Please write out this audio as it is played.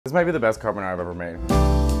This might be the best carbonara I've ever made.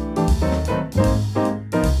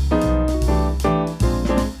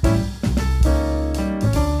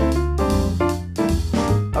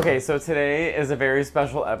 Okay, so today is a very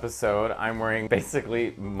special episode. I'm wearing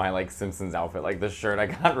basically my Simpsons outfit, like the shirt I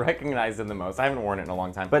got recognized in the most. I haven't worn it in a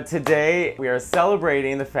long time. But today we are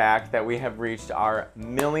celebrating the fact that we have reached our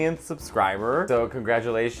 1,000,000th subscriber. So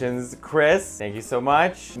congratulations, Chris. Thank you so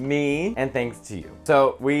much. Me, and thanks to you.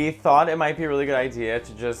 So we thought it might be a really good idea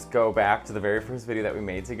to just go back to the very first video that we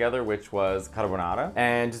made together, which was carbonara,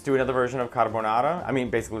 and just do another version of carbonara. I mean,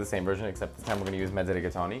 basically the same version, except this time we're gonna use mezze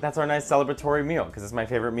rigatoni. That's our nice celebratory meal, because it's my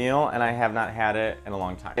favorite meal and I have not had it in a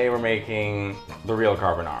long time. Today we're making the real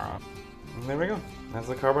carbonara. And there we go. That's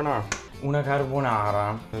the carbonara. Una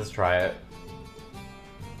carbonara. Let's try it.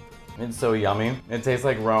 It's so yummy. It tastes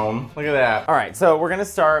like Rome. Look at that. All right, so we're gonna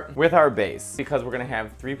start with our base because we're gonna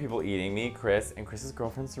have 3 people eating, me, Chris, and Chris's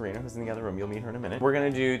girlfriend, Serena, who's in the other room. You'll meet her in a minute. We're gonna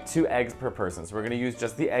do 2 eggs per person. So we're gonna use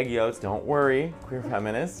just the egg yolks. Don't worry, queer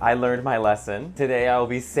feminists. I learned my lesson. Today I will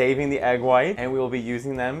be saving the egg white and we will be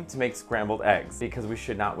using them to make scrambled eggs because we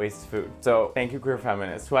should not waste food. So thank you, queer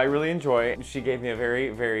feminists, who I really enjoy. She gave me a very,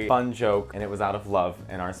 very fun joke and it was out of love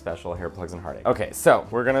in our special Hair Plugs and Heartache. Okay, so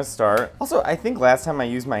we're gonna start. Also, I think last time I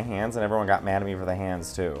used my hands and everyone got mad at me for the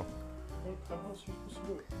hands too.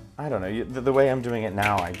 I don't know, the way I'm doing it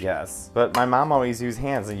now, I guess. But my mom always used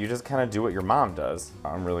hands and you just kind of do what your mom does.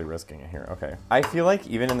 I'm really risking it here, okay. I feel like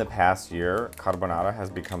even in the past year, carbonara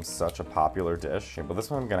has become such a popular dish. Okay, but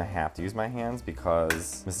this one I'm gonna have to use my hands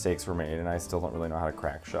because mistakes were made and I still don't really know how to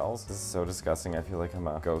crack shells. This is so disgusting, I feel like I'm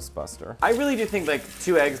a Ghostbuster. I really do think like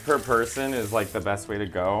 2 eggs per person is like the best way to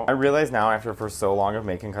go. I realize now after for so long of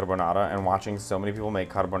making carbonara and watching so many people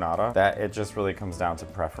make carbonara that it just really comes down to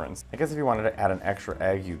preference. I guess if you wanted to add an extra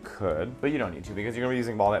egg, you could, but you don't need to because you're gonna be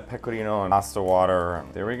using all that pecorino and pasta water.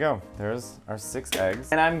 There we go. There's our 6 eggs.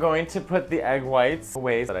 And I'm going to put the egg whites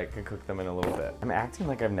away so that I can cook them in a little bit. I'm acting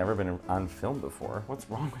like I've never been on film before. What's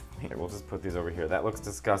wrong with me? Okay, we'll just put these over here. That looks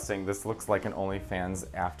disgusting. This looks like an OnlyFans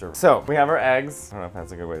after. So we have our eggs. I don't know if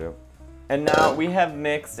that's a good way to. And now we have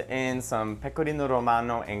mixed in some pecorino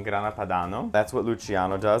romano and grana padano. That's what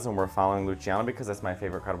Luciano does, and we're following Luciano because that's my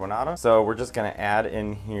favorite carbonara. So we're just gonna add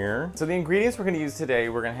in here. So the ingredients we're gonna use today,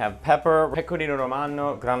 we're gonna have pepper, pecorino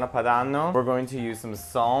romano, grana padano. We're going to use some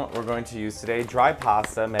salt. We're going to use today dry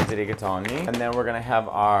pasta, mezze rigatoni. And then we're gonna have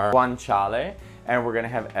our guanciale, and we're gonna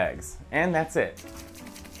have eggs. And that's it.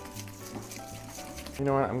 You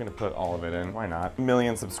know what? I'm gonna put all of it in. Why not?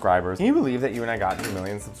 1,000,000 subscribers. Can you believe that you and I got to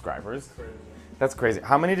 1,000,000 subscribers? Crazy. That's crazy.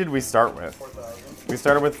 How many did we start with? 4,000. We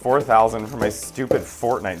started with 4,000 for my stupid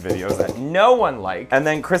Fortnite videos that no one liked. And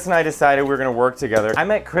then Chris and I decided we were gonna work together. I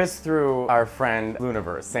met Chris through our friend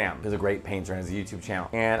Luniverse, Sam, who's a great painter and has a YouTube channel.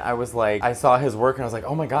 And I was like, I saw his work and I was like,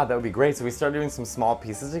 oh my God, that would be great. So we started doing some small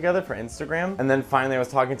pieces together for Instagram. And then finally I was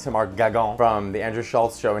talking to Mark Gagon from the Andrew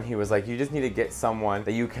Schultz show and he was like, you just need to get someone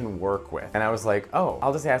that you can work with. And I was like, oh,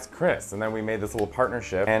 I'll just ask Chris. And then we made this little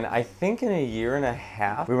partnership. And I think in a year and a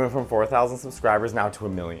half, we went from 4,000 subscribers now to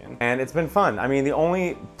 1,000,000. And it's been fun. I mean, the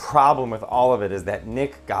only problem with all of it is that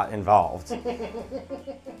Nick got involved.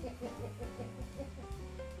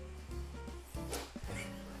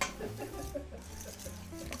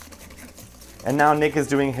 And now Nick is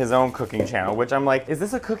doing his own cooking channel, which I'm like, is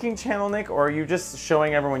this a cooking channel, Nick? Or are you just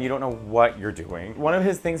showing everyone you don't know what you're doing? One of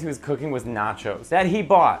his things he was cooking was nachos that he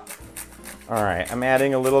bought. All right, I'm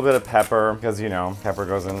adding a little bit of pepper because, you know, pepper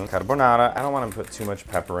goes in carbonara. I don't want to put too much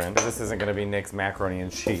pepper in. This isn't gonna be Nick's macaroni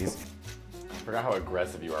and cheese. I forgot how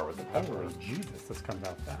aggressive you are with the pepper. Oh, Jesus, this comes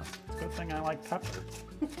out fast. It's a good thing I like pepper.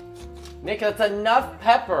 Nick, that's enough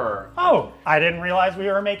pepper. Oh, I didn't realize we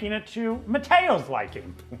were making it to Matteo's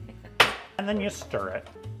liking. And then you stir it.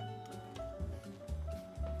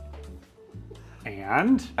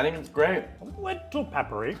 And I think it's great. A little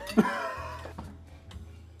peppery.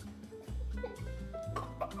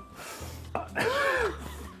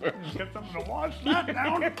 Get something to wash that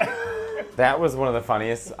down. That was one of the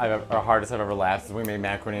funniest or hardest I've ever laughed is we made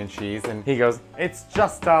macaroni and cheese and he goes, it's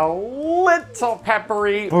just a little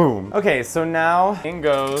peppery. Boom. Okay, so now in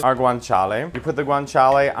goes our guanciale. You put the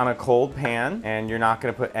guanciale on a cold pan and you're not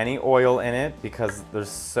gonna put any oil in it because there's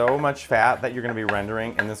so much fat that you're gonna be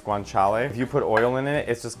rendering in this guanciale. If you put oil in it,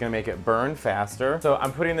 it's just gonna make it burn faster. So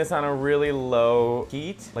I'm putting this on a really low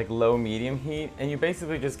heat, like low medium heat, and you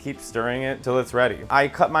basically just keep stirring it till it's ready. I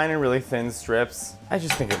cut mine in really thin strips. I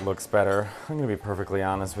just think it looks better. I'm gonna be perfectly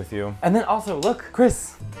honest with you. And then also, look,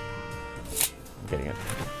 Chris. I'm getting it.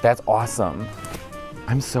 That's awesome.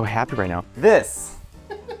 I'm so happy right now. This.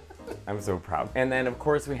 I'm so proud. And then of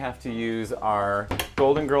course we have to use our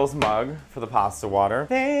Golden Girls mug for the pasta water.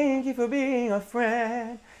 Thank you for being a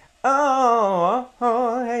friend.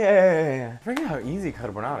 how easy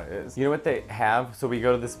carbonara is. You know what they have? So we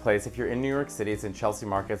go to this place. If you're in New York City, it's in Chelsea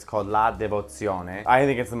Market. It's called La Devozione. I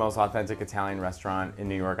think it's the most authentic Italian restaurant in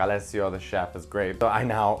New York. Alessio, the chef, is great. So I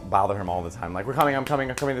now bother him all the time. Like, we're coming, I'm coming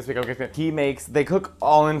this week, okay. They cook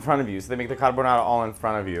all in front of you. So they make the carbonara all in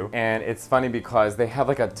front of you. And it's funny because they have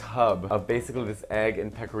like a tub of basically this egg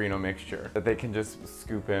and pecorino mixture that they can just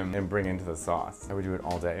scoop in and bring into the sauce. I would do it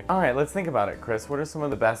all day. All right, let's think about it, Chris. What are some of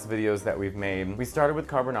the best videos that we've made? We started with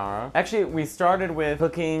carbonara. Actually, we started with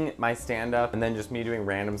cooking my stand-up and then just me doing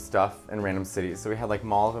random stuff in random cities. So we had like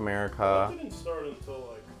Mall of America. That didn't start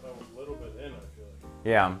until like I was a little bit in, I feel like.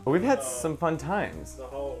 Yeah, but we've had some fun times. The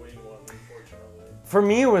Halloween one, unfortunately. For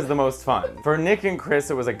me, it was the most fun. For Nick and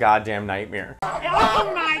Chris, it was a goddamn nightmare.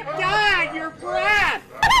 Oh my God, your breath!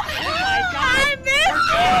 Oh my God,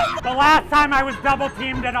 the last time I was double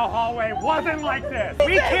teamed in a hallway wasn't like this.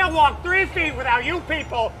 We can't walk 3 feet without you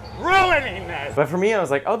people ruining this. But for me, I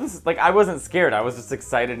was like, oh, this is like, I wasn't scared. I was just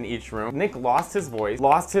excited in each room. Nick lost his voice,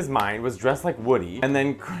 lost his mind, was dressed like Woody, and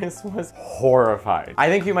then Chris was horrified. I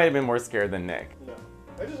think you might have been more scared than Nick. No.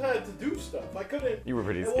 I just had to do stuff. I couldn't. You were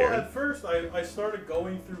pretty Well, scared. at first, I started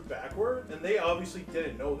going through backward, and they obviously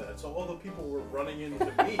didn't know that. So all the people were running into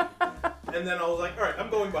me. And then I was like, all right,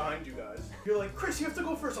 I'm going behind you guys. You're like, Chris, you have to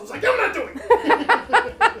go first. I was like, I'm not doing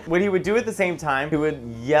it. What he would do at the same time, he would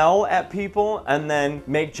yell at people and then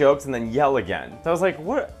make jokes and then yell again. So I was like,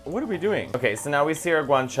 what are we doing? Okay, so now we see our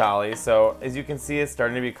guanciale. So as you can see, it's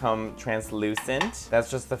starting to become translucent.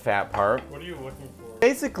 That's just the fat part. What are you looking for?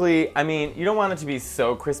 Basically, I mean, you don't want it to be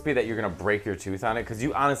so crispy that you're gonna break your tooth on it, because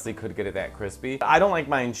you honestly could get it that crispy. I don't like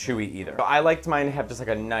mine chewy either. So I liked mine to have just like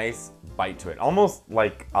a nice bite to it, almost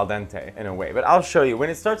like al dente in a way. But I'll show you, when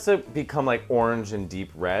it starts to become like orange and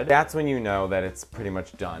deep red, that's when you know that it's pretty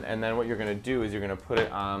much done. And then what you're gonna do is you're gonna put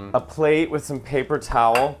it on a plate with some paper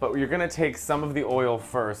towel, but you're gonna take some of the oil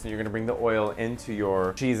first, and you're gonna bring the oil into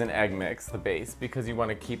your cheese and egg mix, the base, because you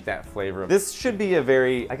wanna keep that flavor. This should be a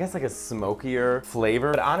very, I guess like a smokier flavor.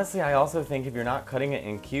 But honestly, I also think if you're not cutting it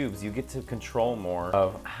in cubes, you get to control more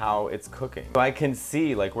of how it's cooking. So I can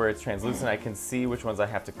see like where it's translucent, I can see which ones I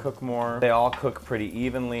have to cook more. They all cook pretty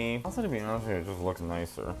evenly. Also, to be honest with you, it just looks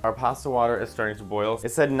nicer. Our pasta water is starting to boil.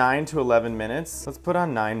 It said 9 to 11 minutes. Let's put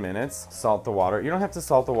on 9 minutes. Salt the water. You don't have to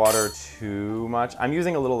salt the water too much. I'm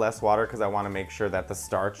using a little less water because I want to make sure that the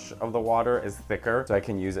starch of the water is thicker so I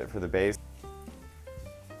can use it for the base.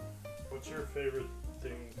 What's your favorite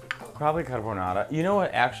thing to cook? Probably carbonara. You know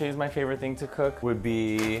what actually is my favorite thing to cook? Would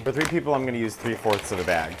be, for 3 people, I'm gonna use 3/4 of a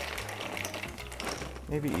bag.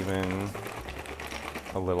 Maybe even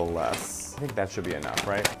a little less. I think that should be enough,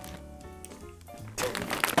 right?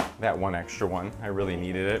 That one extra one, I really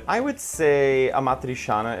needed it. I would say a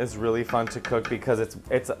matriciana is really fun to cook because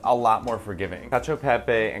it's a lot more forgiving. Cacio e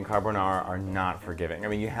pepe and carbonara are not forgiving. I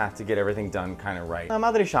mean, you have to get everything done kind of right. A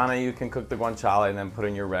matriciana, you can cook the guanciale and then put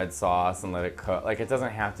in your red sauce and let it cook. Like, it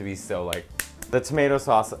doesn't have to be so like, the tomato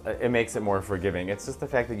sauce, it makes it more forgiving. It's just the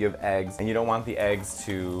fact that you have eggs and you don't want the eggs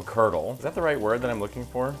to curdle. Is that the right word that I'm looking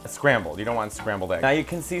for? Scrambled. You don't want scrambled eggs. Now you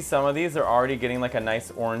can see some of these are already getting like a nice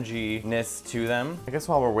orangey-ness to them. I guess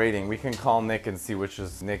while we're waiting, we can call Nick and see which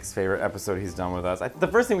is Nick's favorite episode he's done with us. The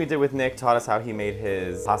first thing we did with Nick taught us how he made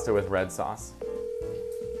his pasta with red sauce.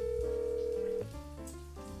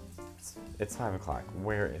 It's 5 o'clock.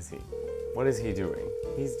 Where is he? What is he doing?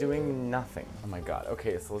 He's doing nothing. Oh my God.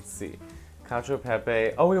 Okay, so let's see. Cacio e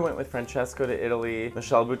pepe. Oh, we went with Francesco to Italy.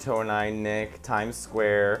 Michelle Buteau and I, Nick, Times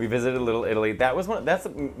Square. We visited Little Italy. That's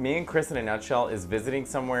me and Chris in a nutshell, is visiting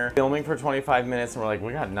somewhere, filming for 25 minutes, and we're like,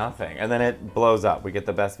 we got nothing. And then it blows up. We get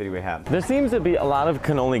the best video we have. There seems to be a lot of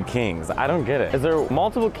cannoli kings. I don't get it. Is there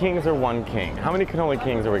multiple kings or one king? How many cannoli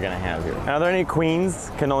kings are we gonna have here? Are there any queens?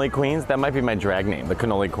 Cannoli queens? That might be my drag name, the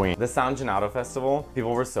cannoli queen. The San Gennaro Festival,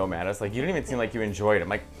 people were so mad at us. Like, you didn't even seem like you enjoyed it. I'm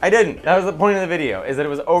like, I didn't. That was the point of the video, is that it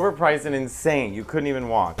was overpriced and insane. You couldn't even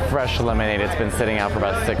walk. Fresh lemonade. It's been sitting out for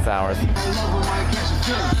about 6 hours.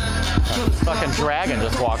 Fucking dragon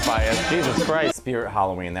just walked by us. Jesus Christ. Spirit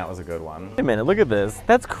Halloween. That was a good one. Wait a minute. Look at this.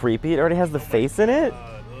 That's creepy. It already has the face in it.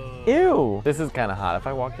 Ew. This is kind of hot. If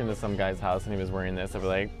I walked into some guy's house and he was wearing this, I'd be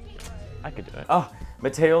like, I could do it. Oh,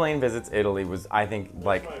 Matteo Lane Visits Italy was, I think,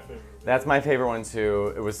 like, that's my favorite one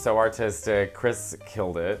too. It was so artistic. Chris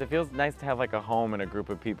killed it. It feels nice to have like a home and a group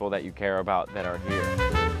of people that you care about that are here.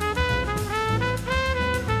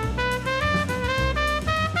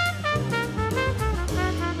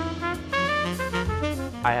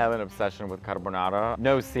 I have an obsession with carbonara,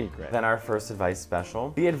 no secret. Then our first advice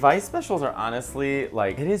special. The advice specials are honestly,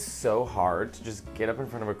 like, it is so hard to just get up in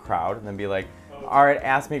front of a crowd and then be like, all right,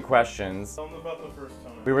 ask me questions. Tell them about the first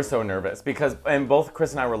time. We were so nervous because, and both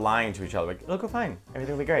Chris and I were lying to each other, like, it'll go fine.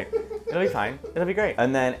 Everything will be great. It'll be fine. It'll be great.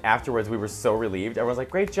 And then afterwards, we were so relieved. Everyone's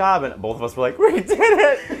like, great job. And both of us were like, we did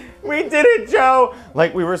it. We did it, Joe.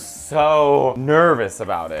 Like, we were so nervous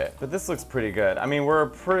about it. But this looks pretty good. I mean, we're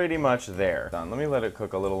pretty much there. Done. Let me let it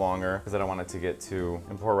cook a little longer because I don't want it to get too,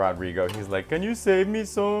 and poor Rodrigo, he's like, can you save me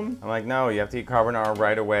some? I'm like, no, you have to eat carbonara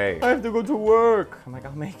right away. I have to go to work. I'm like,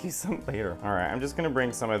 I'll make you some later. All right, I'm just gonna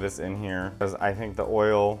bring some of this in here because I think the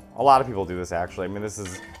oil, a lot of people do this actually. I mean, this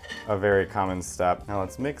is a very common step. Now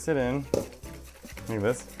let's mix it in. Look at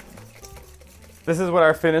this. This is what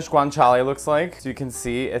our finished guanciale looks like. So you can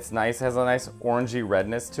see it's nice, has a nice orangey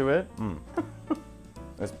redness to it.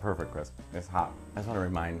 It's perfect, Chris. It's hot. I just want to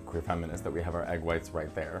remind queer feminists that we have our egg whites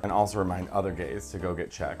right there, and also remind other gays to go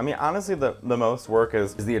get checked. I mean, honestly, the most work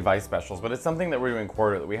is the advice specials, but it's something that we're doing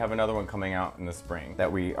quarterly. We have another one coming out in the spring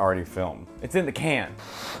that we already filmed. It's in the can.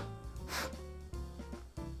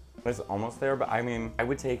 It's almost there, but I mean, I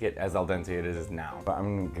would take it as al dente it is now, but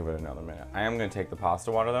I'm gonna give it another minute. I am gonna take the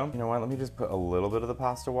pasta water though. You know what, let me just put a little bit of the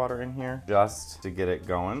pasta water in here just to get it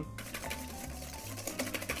going.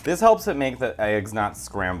 This helps it make the eggs not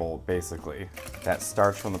scramble, basically. That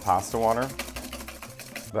starch from the pasta water.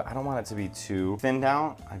 But I don't want it to be too thinned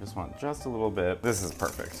out. I just want just a little bit. This is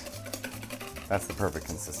perfect. That's the perfect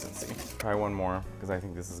consistency. Try one more, because I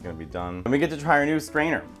think this is gonna be done. And we get to try our new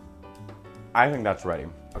strainer. I think that's ready.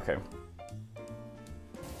 Okay.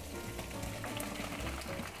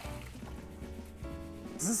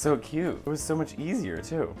 This is so cute. It was so much easier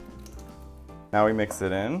too. Now we mix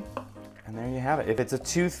it in, and there you have it. If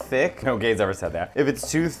it's too thick, no gays ever said that. If it's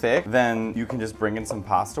too thick, then you can just bring in some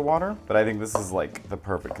pasta water. But I think this is like the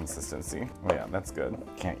perfect consistency. Oh yeah, that's good.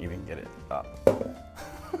 Can't even get it up.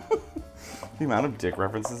 The amount of dick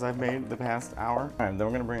references I've made the past hour. All right, then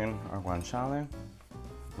we're gonna bring in our guanciale.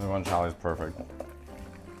 The guanciale is perfect.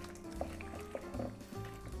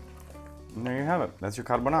 And there you have it. That's your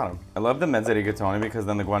carbonara. I love the mezze rigatoni because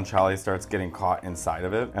then the guanciale starts getting caught inside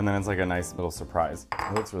of it, and then it's like a nice little surprise.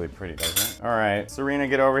 It looks really pretty, doesn't it? All right, Serena,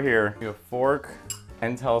 get over here. You have a fork,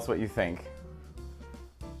 and tell us what you think.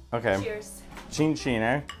 Okay. Cheers. Chin chin,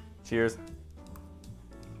 eh? Cheers.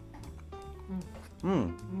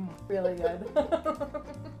 Really good.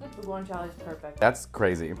 The guanciale is perfect. That's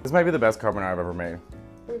crazy. This might be the best carbonara I've ever made.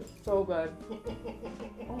 It's so good.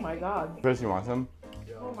 Oh my god. Chris, you want some?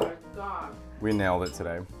 Oh my god. We nailed it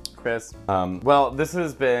today. Chris. Well, this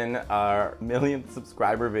has been our millionth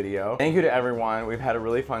subscriber video. Thank you to everyone. We've had a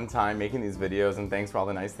really fun time making these videos, and thanks for all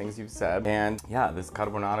the nice things you've said. And yeah, this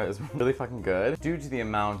carbonara is really fucking good. Due to the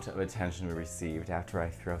amount of attention we received after I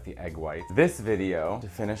threw out the egg white, this video to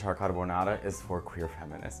finish our carbonara is for queer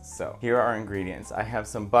feminists. So here are our ingredients. I have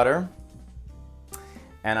some butter,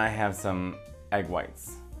 and I have some egg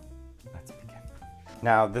whites. Let's begin.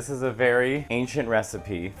 Now, this is a very ancient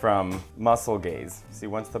recipe from muscle gays. See,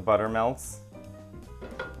 once the butter melts,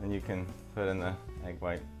 then you can put in the egg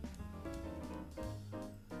white.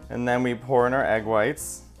 And then we pour in our egg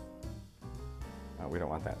whites. Oh, we don't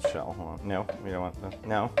want that shell. Hold on. No, we don't want the,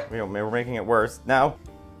 no, we don't, we're making it worse. No.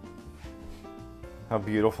 How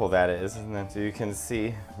beautiful that is. And then so you can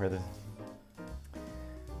see where the,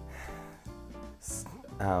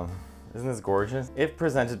 isn't this gorgeous? If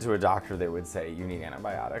presented to a doctor, they would say, you need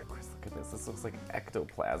antibiotic. Chris, look at this. This looks like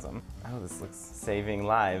ectoplasm. Oh, this looks saving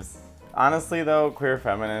lives. Honestly though, queer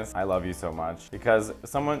feminists, I love you so much because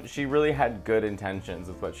she really had good intentions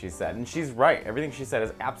with what she said. And she's right. Everything she said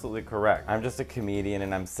is absolutely correct. I'm just a comedian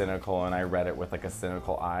and I'm cynical and I read it with like a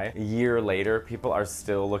cynical eye. A year later, people are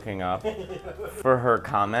still looking up for her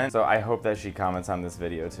comment. So I hope that she comments on this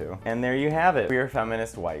video too. And there you have it. Queer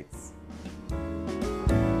feminist whites.